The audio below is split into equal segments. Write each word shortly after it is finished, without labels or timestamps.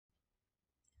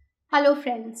Hello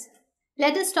friends,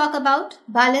 let us talk about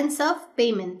balance of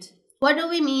payment. What do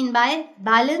we mean by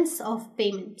balance of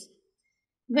payment?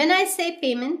 When I say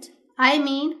payment, I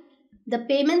mean the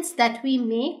payments that we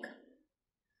make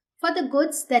for the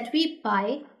goods that we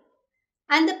buy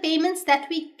and the payments that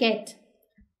we get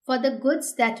for the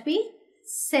goods that we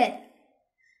sell.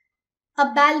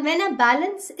 When a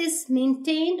balance is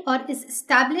maintained or is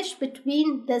established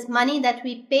between the money that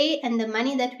we pay and the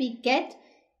money that we get,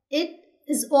 it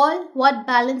is all what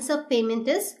balance of payment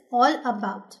is all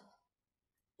about.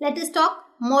 Let us talk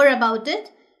more about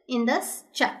it in this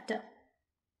chapter.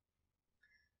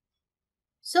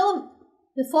 So,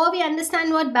 before we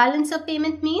understand what balance of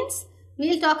payment means, we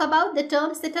will talk about the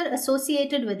terms that are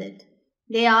associated with it.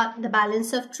 They are the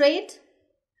balance of trade,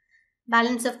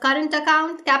 balance of current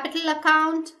account, capital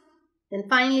account, then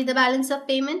finally the balance of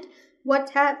payment,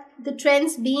 what have the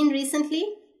trends been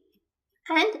recently,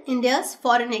 and India's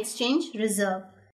foreign exchange reserve.